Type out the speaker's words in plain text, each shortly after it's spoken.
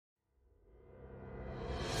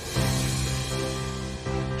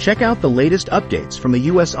Check out the latest updates from the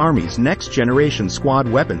U.S. Army's Next Generation Squad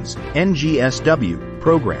Weapons (NGSW)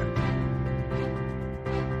 program.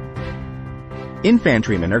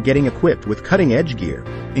 Infantrymen are getting equipped with cutting-edge gear,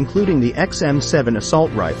 including the XM7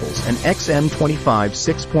 assault rifles and XM25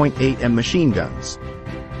 6.8mm machine guns.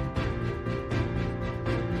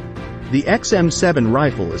 The XM7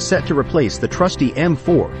 rifle is set to replace the trusty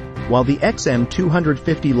M4, while the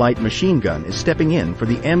XM250 light machine gun is stepping in for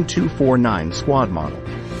the M249 Squad model.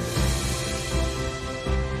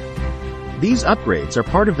 These upgrades are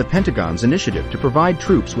part of the Pentagon's initiative to provide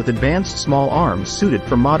troops with advanced small arms suited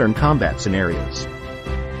for modern combat scenarios.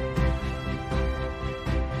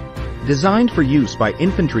 Designed for use by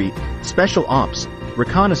infantry, special ops,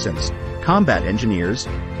 reconnaissance, combat engineers,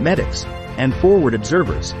 medics, and forward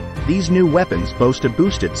observers, these new weapons boast a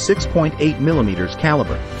boosted 6.8mm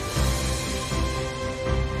caliber.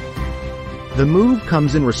 The move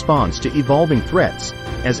comes in response to evolving threats,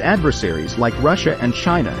 as adversaries like Russia and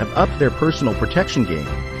China have upped their personal protection game,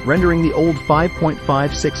 rendering the old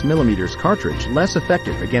 5.56mm cartridge less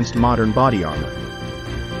effective against modern body armor.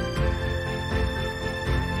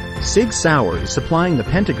 Sig Sauer is supplying the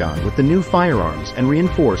Pentagon with the new firearms and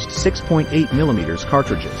reinforced 6.8mm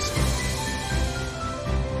cartridges.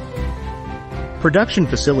 Production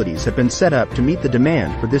facilities have been set up to meet the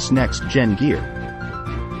demand for this next-gen gear.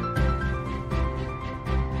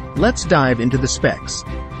 Let's dive into the specs.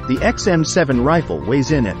 The XM7 rifle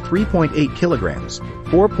weighs in at 3.8 kilograms,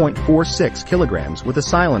 4.46 kilograms with a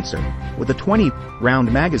silencer, with a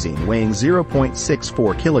 20-round magazine weighing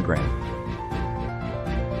 0.64 kilogram.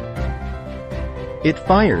 It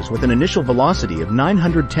fires with an initial velocity of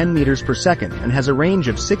 910 meters per second and has a range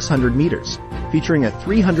of 600 meters, featuring a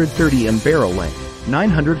 330mm barrel length,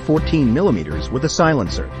 914 millimeters with a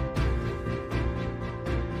silencer.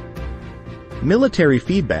 Military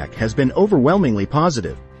feedback has been overwhelmingly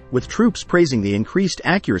positive, with troops praising the increased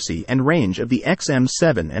accuracy and range of the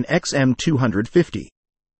XM7 and XM250.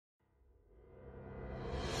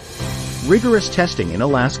 Rigorous testing in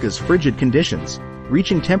Alaska's frigid conditions,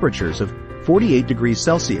 reaching temperatures of 48 degrees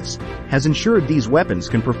Celsius, has ensured these weapons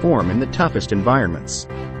can perform in the toughest environments.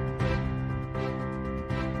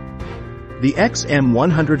 The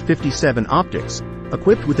XM157 optics,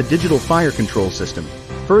 equipped with a digital fire control system,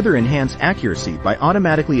 further enhance accuracy by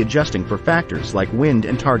automatically adjusting for factors like wind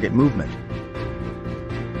and target movement.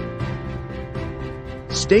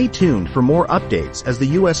 Stay tuned for more updates as the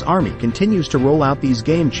U.S. Army continues to roll out these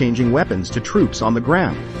game-changing weapons to troops on the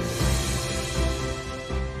ground.